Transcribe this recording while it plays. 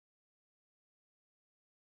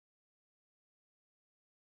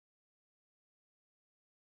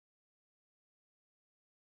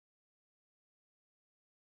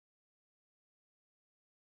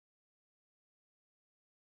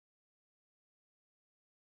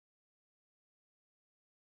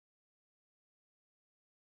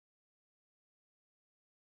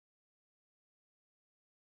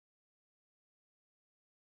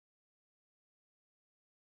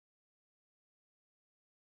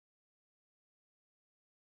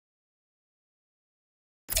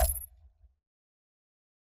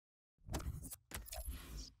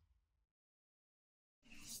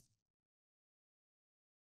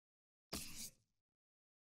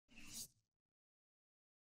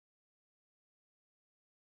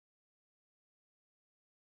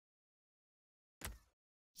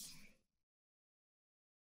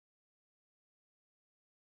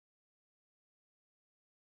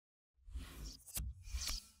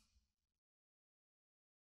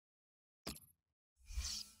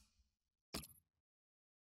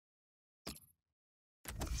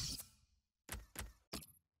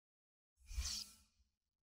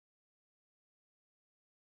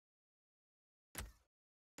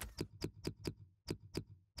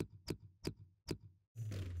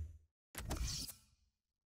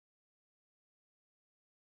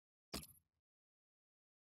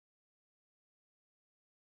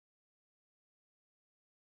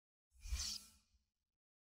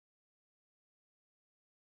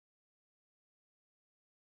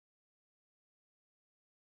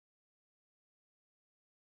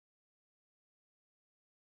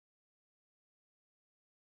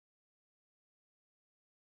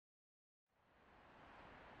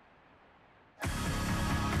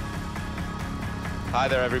Hi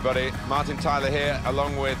there, everybody. Martin Tyler here,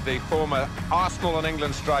 along with the former Arsenal and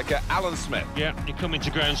England striker, Alan Smith. Yeah, you come into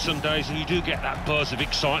ground some days and you do get that buzz of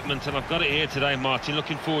excitement, and I've got it here today, Martin.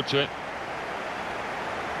 Looking forward to it.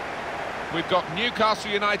 We've got Newcastle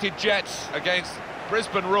United Jets against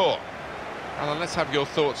Brisbane Roar. Alan, let's have your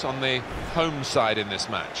thoughts on the home side in this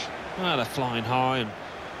match. Well, they're flying high and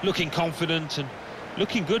looking confident and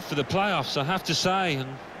looking good for the playoffs, I have to say,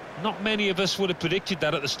 and not many of us would have predicted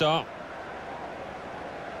that at the start.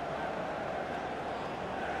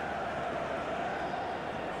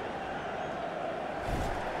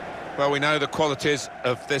 Well, we know the qualities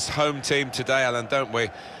of this home team today, Alan, don't we?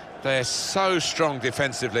 They're so strong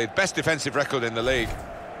defensively, best defensive record in the league.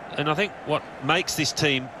 And I think what makes this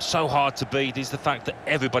team so hard to beat is the fact that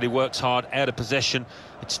everybody works hard out of possession.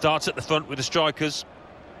 It starts at the front with the strikers.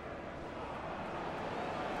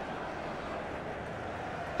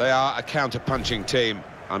 They are a counter-punching team.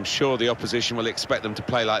 I'm sure the opposition will expect them to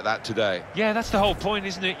play like that today. Yeah, that's the whole point,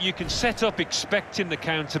 isn't it? You can set up expecting the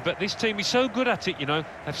counter, but this team is so good at it, you know.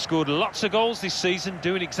 They've scored lots of goals this season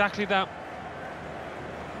doing exactly that.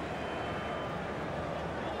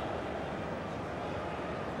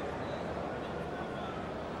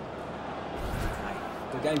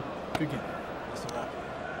 Good game. Good game. That's all right.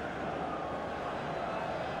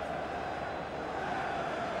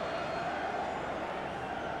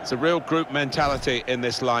 It's a real group mentality in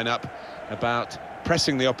this lineup about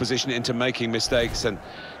pressing the opposition into making mistakes and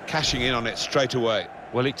cashing in on it straight away.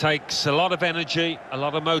 Well, it takes a lot of energy, a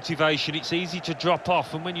lot of motivation. It's easy to drop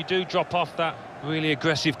off, and when you do drop off that really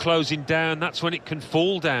aggressive closing down, that's when it can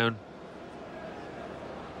fall down.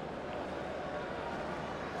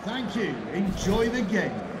 Thank you. Enjoy the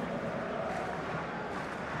game.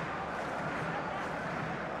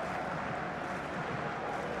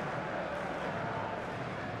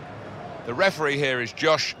 The referee here is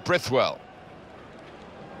Josh Brithwell.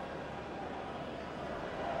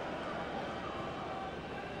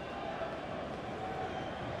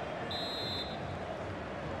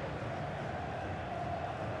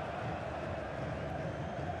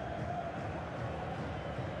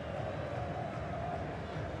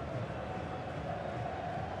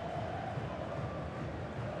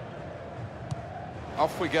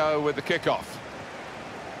 Off we go with the kickoff.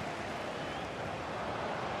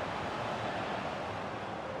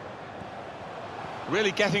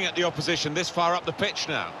 Really getting at the opposition this far up the pitch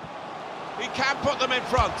now. He can put them in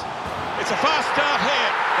front. It's a fast start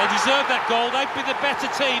here. They deserve that goal. They've been the better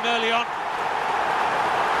team early on.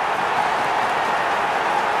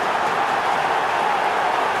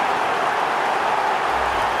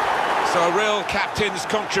 So a real captain's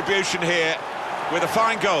contribution here with a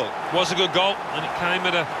fine goal. Was a good goal, and it came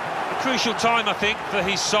at a crucial time, I think, for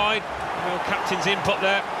his side. Real captain's input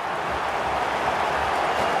there.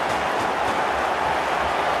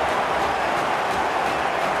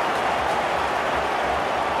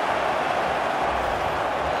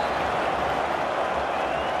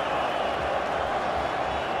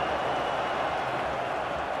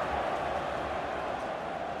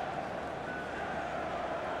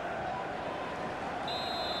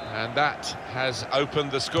 And that has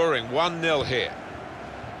opened the scoring. 1-0 here.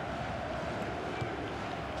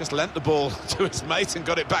 Just lent the ball to his mate and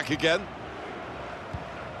got it back again.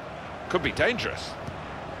 Could be dangerous.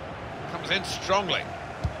 Comes in strongly.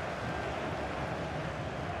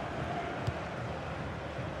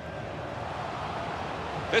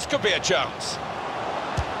 This could be a chance.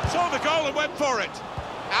 Saw the goal and went for it.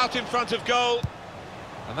 Out in front of goal.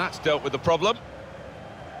 And that's dealt with the problem.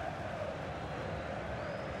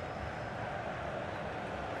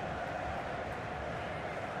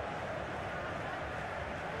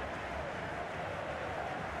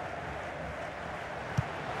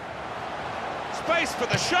 Space for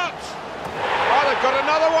the shot. Oh, they've got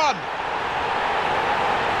another one.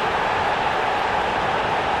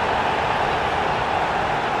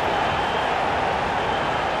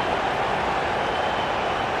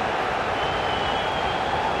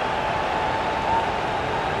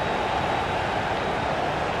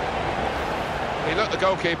 He looked the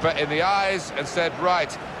goalkeeper in the eyes and said,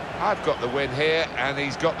 right, I've got the win here, and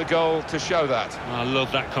he's got the goal to show that. I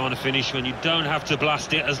love that kind of finish when you don't have to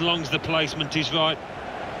blast it as long as the placement is right.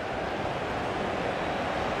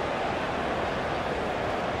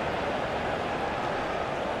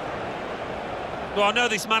 Well, I know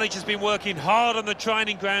this manager's been working hard on the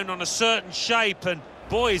training ground on a certain shape, and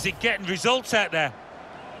boy, is it getting results out there.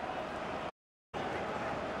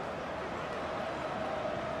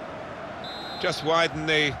 Just widen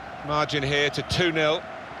the margin here to 2-0.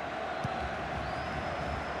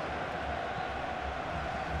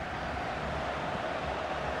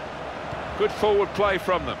 Good forward play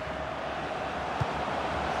from them.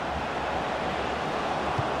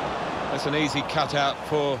 That's an easy cutout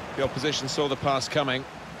for the opposition, saw the pass coming.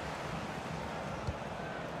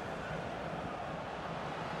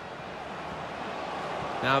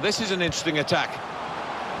 Now this is an interesting attack.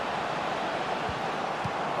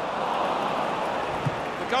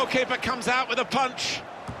 The goalkeeper comes out with a punch.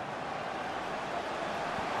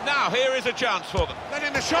 Now here is a chance for them.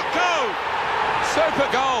 Letting the shot go!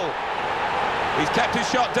 Super goal! He's kept his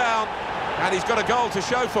shot down, and he's got a goal to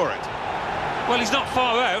show for it. Well, he's not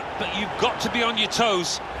far out, but you've got to be on your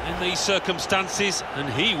toes in these circumstances, and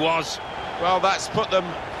he was. Well, that's put them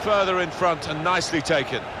further in front and nicely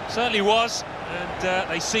taken. Certainly was, and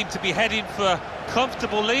they seem to be heading for a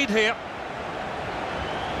comfortable lead here.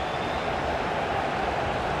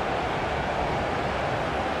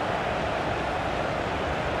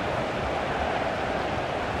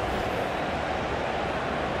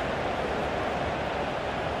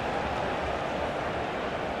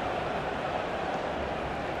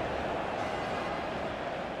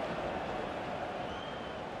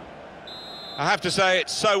 I have to say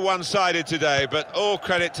it's so one-sided today, but all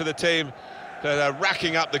credit to the team that are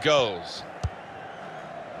racking up the goals.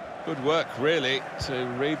 Good work, really, to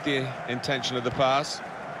read the intention of the pass.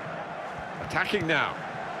 Attacking now.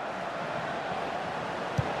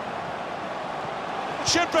 It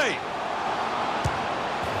should be.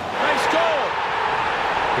 They scored.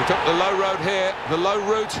 He took the low road here, the low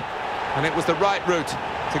route, and it was the right route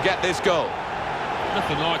to get this goal.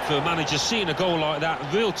 Nothing like for a manager seeing a goal like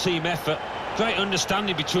that. Real team effort. Great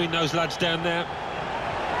understanding between those lads down there.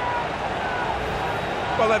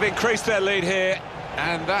 Well, they've increased their lead here,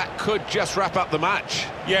 and that could just wrap up the match.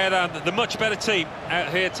 Yeah, they're the much better team out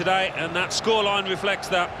here today, and that scoreline reflects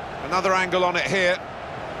that. Another angle on it here.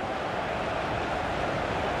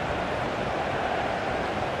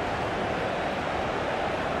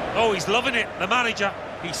 Oh, he's loving it, the manager.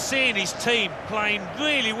 He's seeing his team playing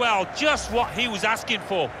really well, just what he was asking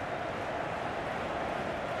for.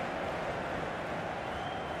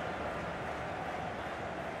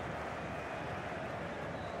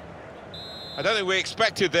 I don't think we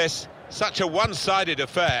expected this, such a one-sided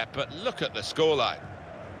affair, but look at the scoreline.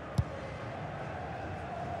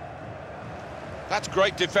 That's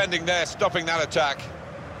great defending there, stopping that attack.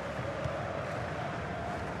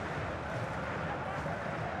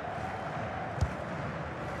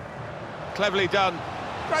 Cleverly done.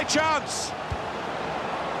 Great chance.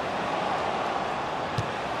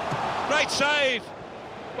 Great save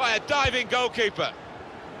by a diving goalkeeper.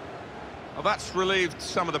 Well, that's relieved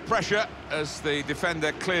some of the pressure as the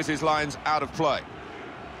defender clears his lines out of play.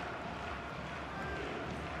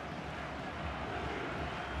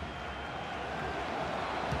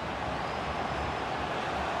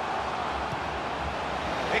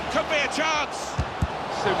 It could be a chance.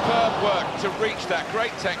 Superb work to reach that.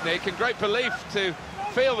 Great technique and great belief to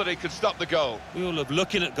feel that he could stop the goal. We all love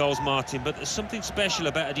looking at goals, Martin, but there's something special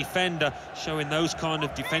about a defender showing those kind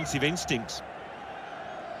of defensive instincts.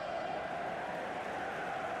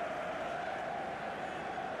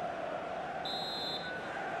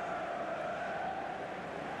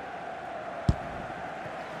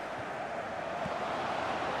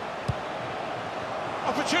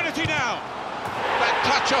 Opportunity now. That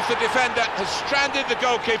touch off the defender has stranded the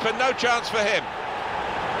goalkeeper, no chance for him.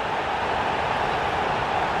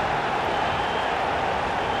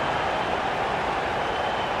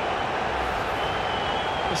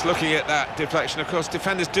 Just looking at that deflection, of course,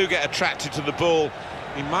 defenders do get attracted to the ball.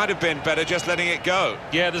 He might have been better just letting it go.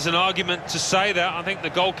 Yeah, there's an argument to say that. I think the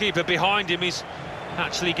goalkeeper behind him is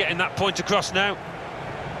actually getting that point across now.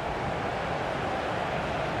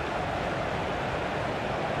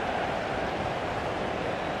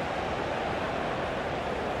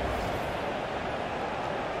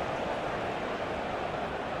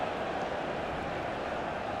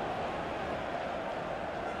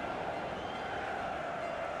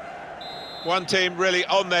 One team really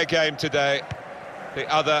on their game today,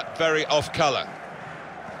 the other very off colour.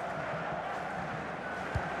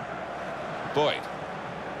 Boyd.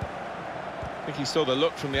 I think he saw the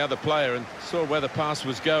look from the other player and saw where the pass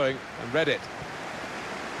was going and read it.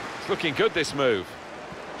 It's looking good, this move.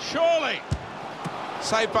 Surely!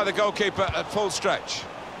 Saved by the goalkeeper at full stretch.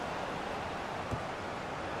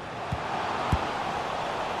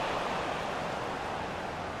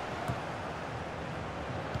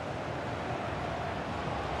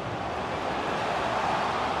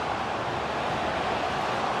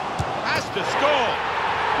 To score.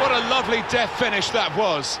 What a lovely death finish that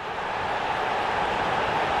was.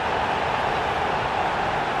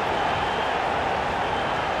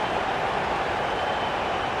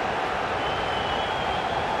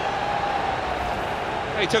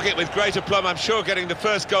 He took it with great aplomb. I'm sure getting the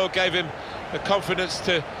first goal gave him the confidence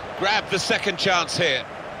to grab the second chance here.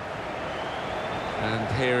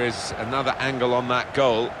 And here is another angle on that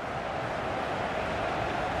goal.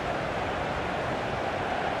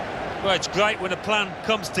 Well, it's great when a plan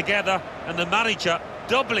comes together and the manager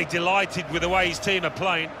doubly delighted with the way his team are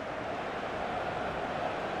playing.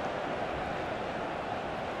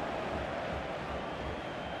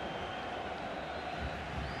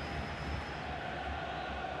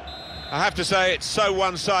 I have to say it's so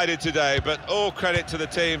one-sided today, but all credit to the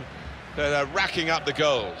team that are racking up the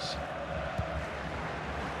goals.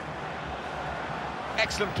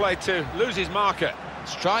 Excellent play to lose his marker,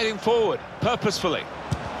 striding forward purposefully.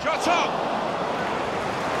 Shot on!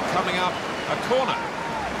 Coming up a corner.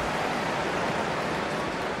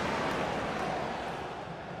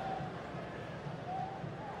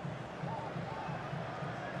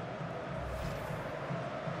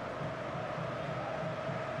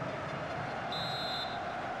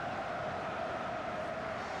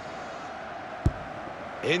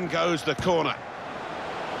 In goes the corner.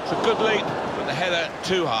 It's a good leap, but the header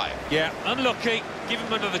too high. Yeah, unlucky. Give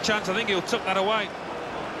him another chance. I think he'll tuck that away.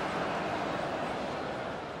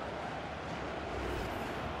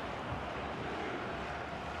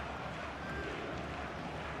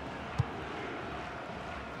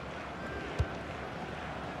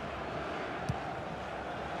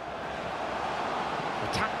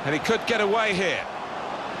 And he could get away here.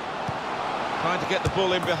 Trying to get the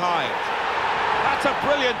ball in behind. That's a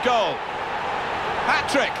brilliant goal.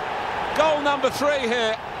 Hat-trick. Goal number 3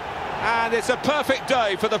 here. And it's a perfect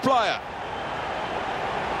day for the player.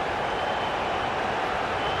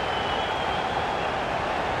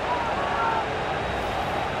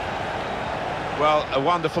 Well, a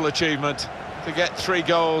wonderful achievement to get 3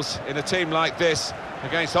 goals in a team like this,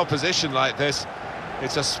 against opposition like this.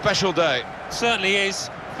 It's a special day. Certainly is.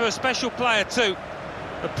 For a special player too.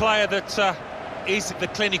 A player that is the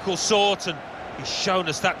clinical sort, and he's shown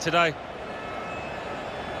us that today.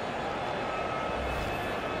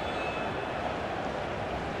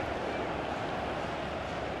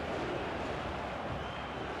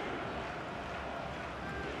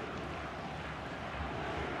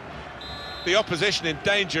 The opposition in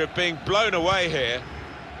danger of being blown away here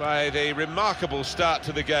by the remarkable start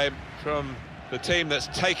to the game from the team that's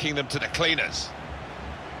taking them to the cleaners.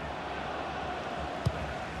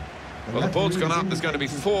 Well, the ball's gone up. There's going to be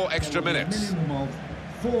 4 extra minutes.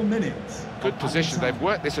 4 minutes. Good position. They've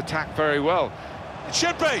worked this attack very well. It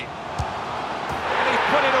should be. And he's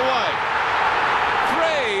put it away.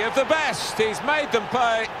 3 of the best. He's made them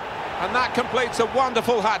pay. And that completes a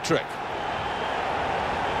wonderful hat-trick.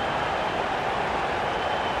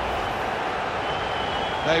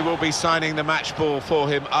 They will be signing the match ball for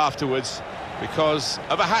him afterwards because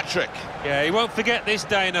of a hat-trick. Yeah, he won't forget this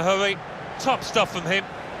day in a hurry. Top stuff from him.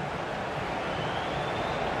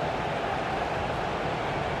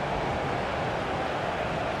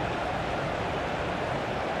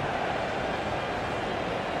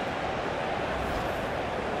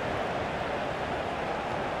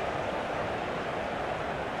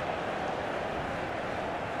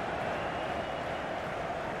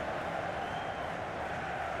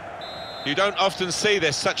 You don't often see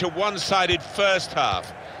this, such a one-sided first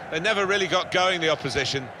half. They never really got going, the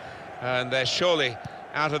opposition, and they're surely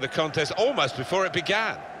out of the contest almost before it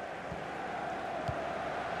began.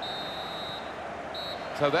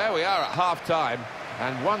 So there we are at half-time,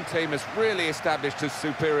 and one team has really established its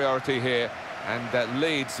superiority here and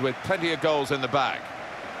leads with plenty of goals in the bag.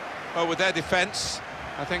 Well, with their defence,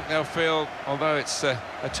 I think they'll feel, although it's a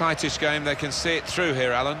tightish game, they can see it through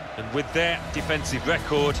here, Alan. And with their defensive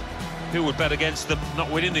record, who would bet against them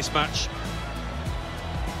not winning this match?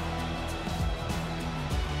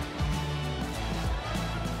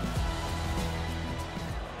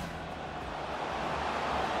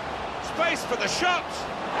 Space for the shot!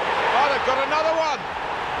 Oh, they've got another one!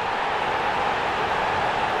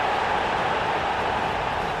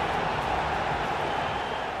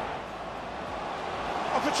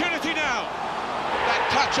 Opportunity now! That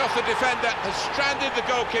touch off the defender has stranded the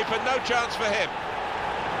goalkeeper, no chance for him.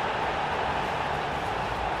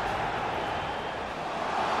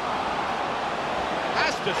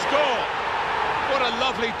 To score. What a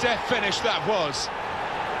lovely death finish that was.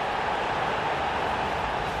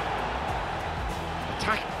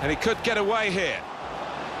 Attack, and he could get away here.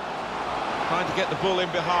 Trying to get the ball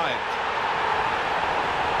in behind.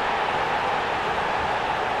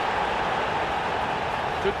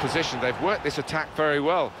 Good position. They've worked this attack very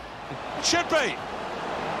well. It should be.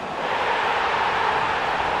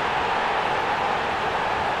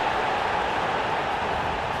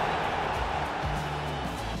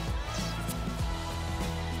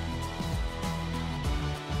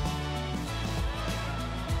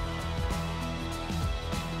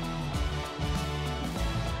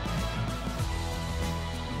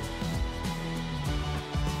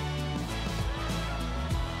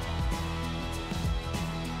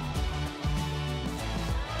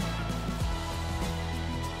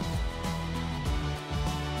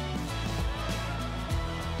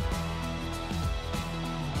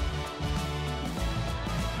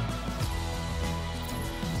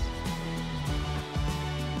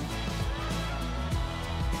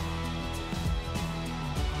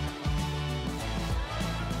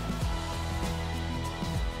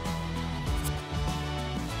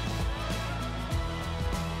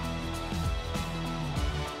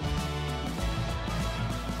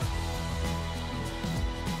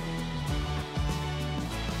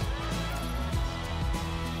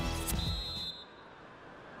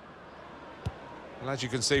 Well, as you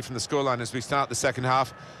can see from the scoreline as we start the second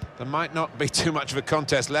half, there might not be too much of a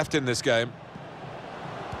contest left in this game.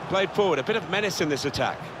 Played forward, a bit of menace in this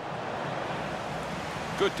attack.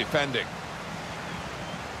 Good defending.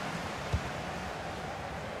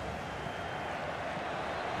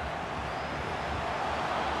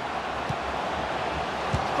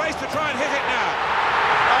 Space to try and hit it now.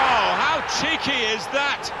 Oh, how cheeky is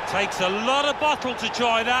that? Takes a lot of bottle to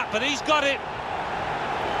try that, but he's got it.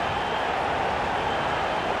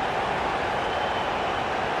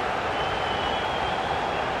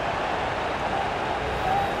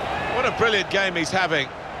 What a brilliant game he's having,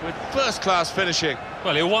 with first-class finishing.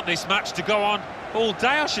 Well, he'll want this match to go on all day,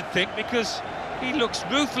 I should think, because he looks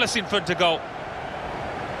ruthless in front of goal.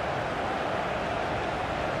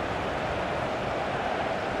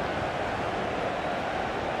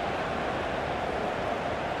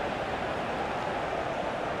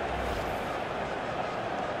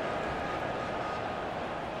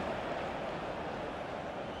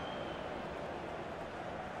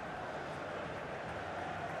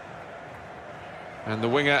 And the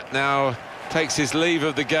winger now takes his leave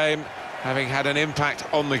of the game, having had an impact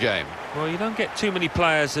on the game. Well, you don't get too many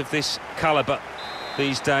players of this calibre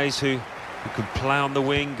these days who can play on the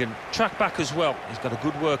wing and track back as well. He's got a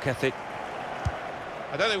good work ethic.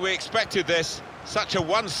 I don't think we expected this, such a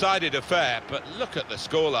one-sided affair, but look at the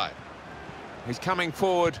scoreline. He's coming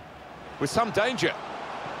forward with some danger.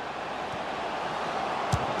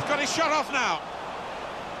 He's got his shot off now.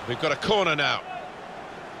 We've got a corner now.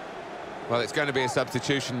 Well, it's going to be a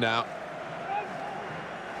substitution now.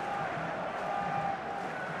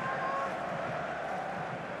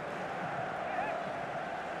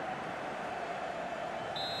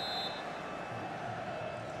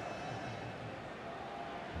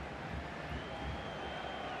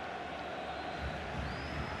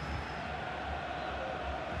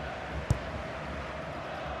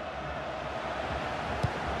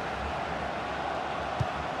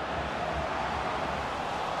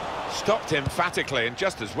 Stopped emphatically and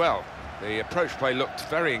just as well. The approach play looked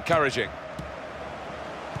very encouraging.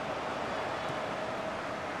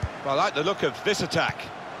 Well, I like the look of this attack.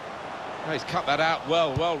 Oh, he's cut that out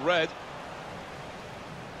well read.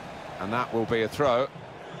 And that will be a throw.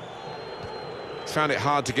 He's found it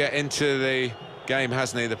hard to get into the game,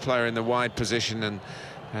 hasn't he, the player in the wide position, and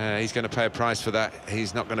he's going to pay a price for that.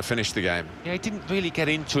 He's not going to finish the game. Yeah, he didn't really get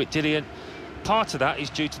into it, did he? And part of that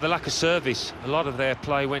is due to the lack of service. A lot of their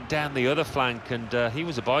play went down the other flank, and he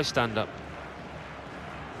was a bystander.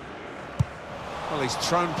 Well, he's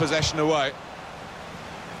thrown possession away.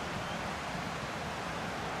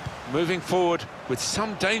 Moving forward with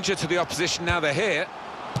some danger to the opposition now they're here.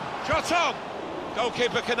 Shot on!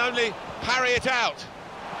 Goalkeeper can only parry it out.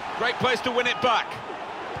 Great place to win it back.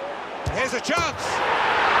 Here's a chance!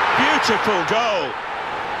 Beautiful goal!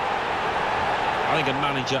 I think a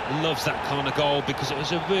manager loves that kind of goal because it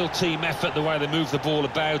was a real team effort, the way they moved the ball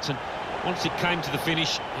about, and once it came to the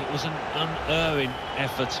finish, it was an unerring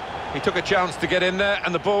effort. He took a chance to get in there,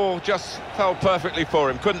 and the ball just fell perfectly for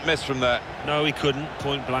him. Couldn't miss from there. No, he couldn't.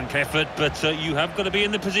 Point-blank effort, but you have got to be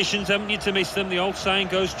in the positions, haven't you, to miss them? The old saying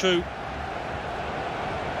goes true.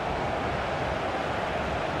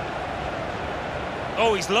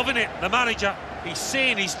 Oh, he's loving it, the manager. He's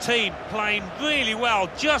seeing his team playing really well,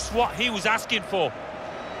 just what he was asking for.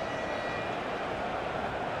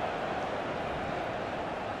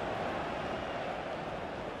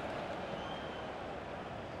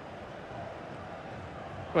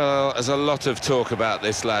 Well, there's a lot of talk about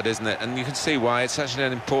this lad, isn't it? And you can see why. It's such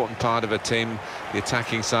an important part of a team, the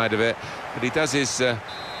attacking side of it. But he does his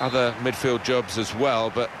other midfield jobs as well,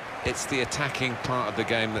 but it's the attacking part of the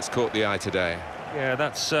game that's caught the eye today. Yeah,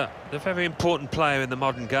 that's a very important player in the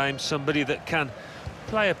modern game, somebody that can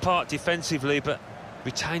play a part defensively but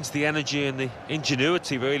retains the energy and the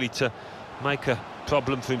ingenuity really to make a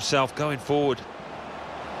problem for himself going forward.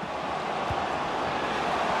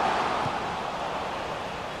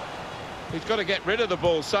 He's got to get rid of the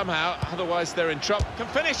ball somehow, otherwise they're in trouble. Can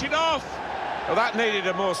finish it off! Well, that needed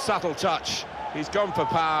a more subtle touch. He's gone for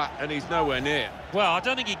power and he's nowhere near. Well, I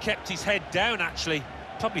don't think he kept his head down, actually.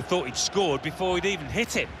 Probably thought he'd scored before he'd even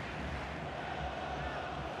hit it.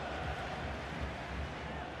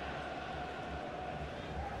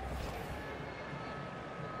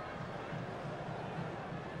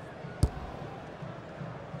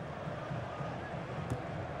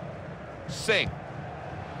 Singh.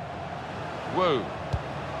 Woo.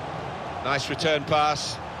 Nice return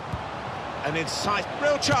pass. An inside,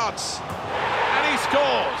 real chance. And he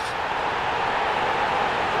scores!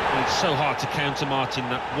 It's so hard to counter, Martin,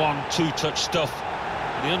 that 1-2 touch stuff.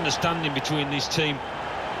 The understanding between this team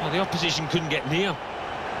Well, the opposition couldn't get near.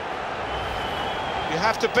 You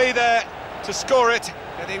have to be there to score it,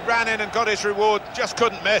 and he ran in and got his reward, just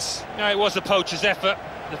couldn't miss. No, it was a poacher's effort.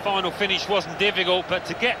 The final finish wasn't difficult, but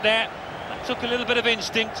to get there, that took a little bit of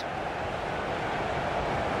instinct.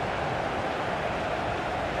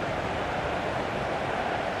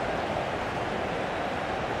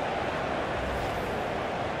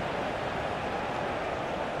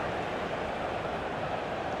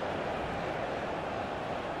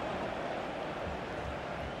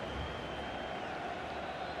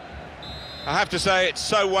 I have to say, it's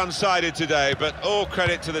so one-sided today, but all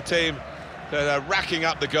credit to the team that are racking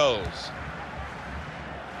up the goals.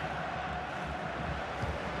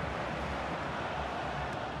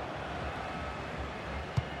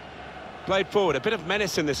 Played forward, a bit of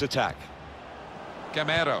menace in this attack.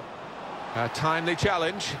 Gamero, a timely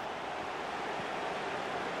challenge.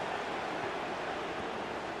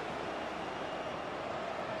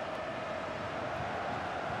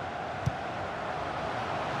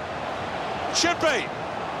 Should be.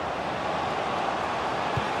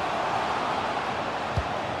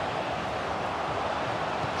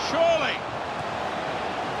 Surely.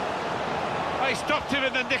 They stopped him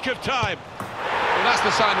in the nick of time. Well, that's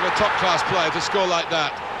the sign of a top-class player to score like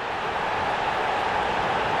that.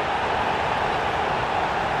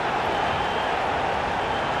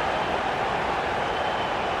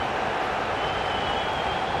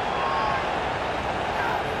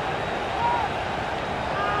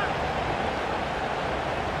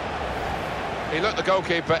 He looked the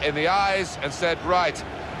goalkeeper in the eyes and said, right,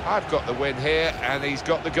 I've got the win here, and he's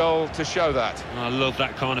got the goal to show that. I love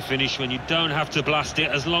that kind of finish when you don't have to blast it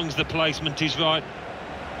as long as the placement is right.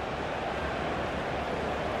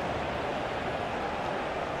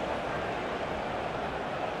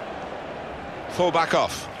 Fall back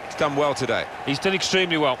off. He's done well today. He's done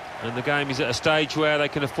extremely well, and the game is at a stage where they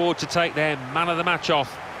can afford to take their man of the match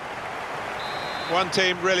off. One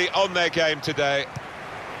team really on their game today,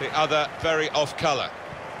 the other very off-colour.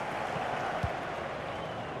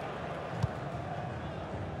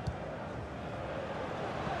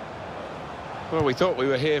 Well, we thought we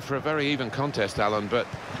were here for a very even contest, Alan, but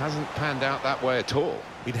hasn't panned out that way at all.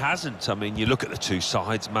 It hasn't. I mean, you look at the two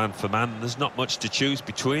sides, man for man, there's not much to choose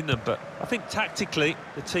between them, but I think tactically,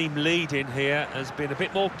 the team leading here has been a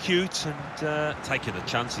bit more cute and taking the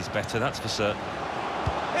chances better, that's for certain.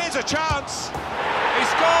 Here's a chance! He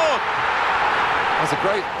scored! That's a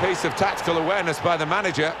great piece of tactical awareness by the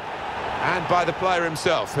manager and by the player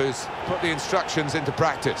himself, who's put the instructions into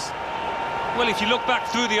practice. Well, if you look back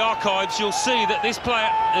through the archives, you'll see that this player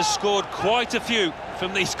has scored quite a few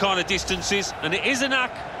from these kind of distances, and it is a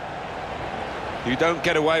knack. You don't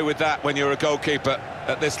get away with that when you're a goalkeeper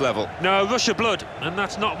at this level. No, rush of blood, and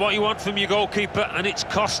that's not what you want from your goalkeeper, and it's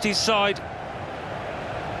cost his side.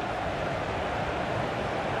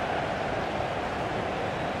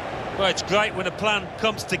 Well, it's great when a plan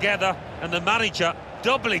comes together, and the manager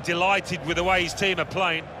doubly delighted with the way his team are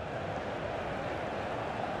playing.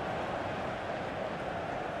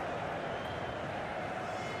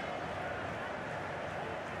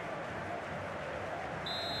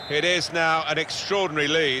 It is now an extraordinary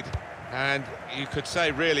lead, and you could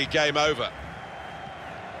say really game over.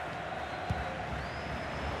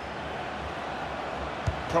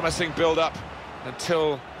 Promising build-up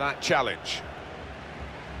until that challenge.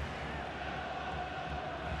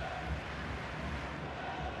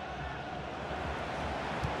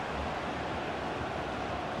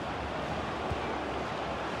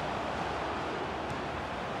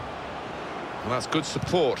 Well, that's good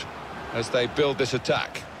support as they build this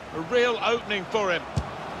attack. A real opening for him.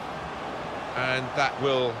 And that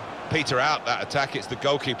will peter out that attack. It's the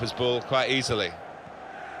goalkeeper's ball quite easily.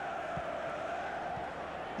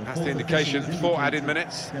 That's the indication, 4 added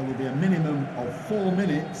minutes. There will be a minimum of 4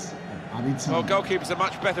 minutes of added time. Well, goalkeepers are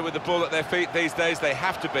much better with the ball at their feet these days. They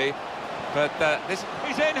have to be. But this...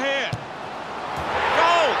 He's in here.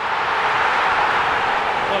 Goal!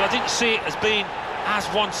 Well, I didn't see it as being as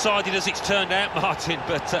one-sided as it's turned out, Martin,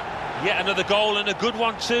 but yet another goal, and a good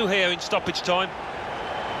one too here in stoppage time.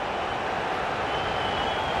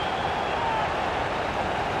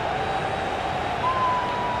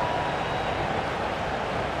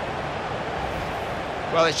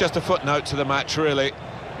 Well, it's just a footnote to the match, really.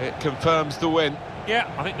 It confirms the win.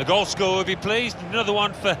 Yeah, I think the goal scorer will be pleased. Another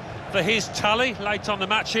one for his tally late on the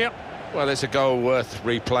match here. Well, it's a goal worth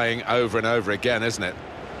replaying over and over again, isn't it?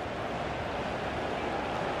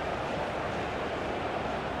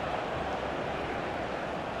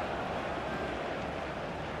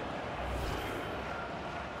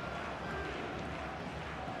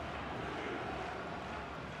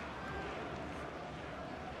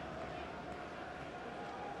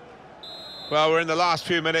 Well, we're in the last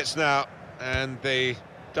few minutes now, and the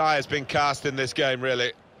die has been cast in this game,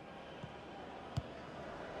 really.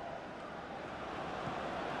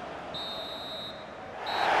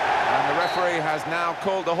 And the referee has now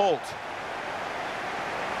called a halt.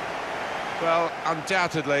 Well,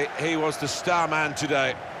 undoubtedly, he was the star man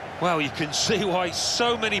today. Well, you can see why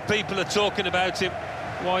so many people are talking about him,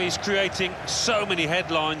 why he's creating so many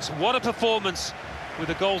headlines. What a performance with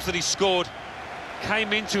the goals that he scored.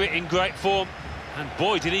 Came into it in great form, and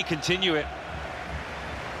boy, did he continue it.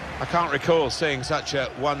 I can't recall seeing such a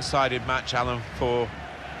one-sided match, Alan, for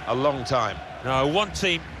a long time. No, one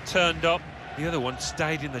team turned up, the other one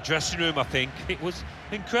stayed in the dressing room, I think. It was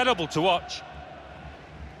incredible to watch.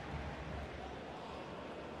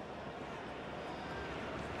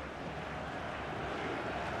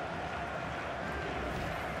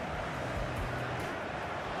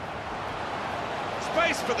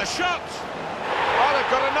 Space for the shot! Oh,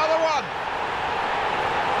 they've got another one!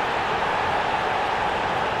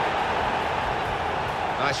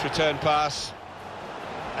 Nice return pass.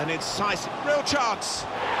 An incisive, real chance!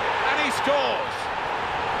 And he scores!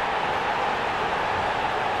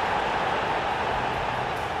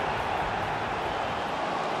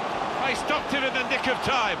 He stopped him in the nick of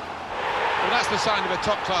time. Well, that's the sign of a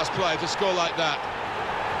top-class player, to score like that.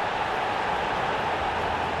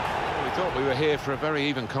 We thought we were here for a very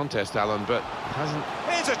even contest, Alan, but hasn't...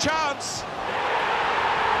 Here's a chance!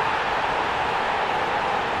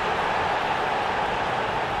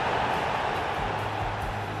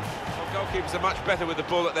 Well, goalkeepers are much better with the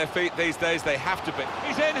ball at their feet these days. They have to be.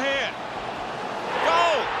 He's in here!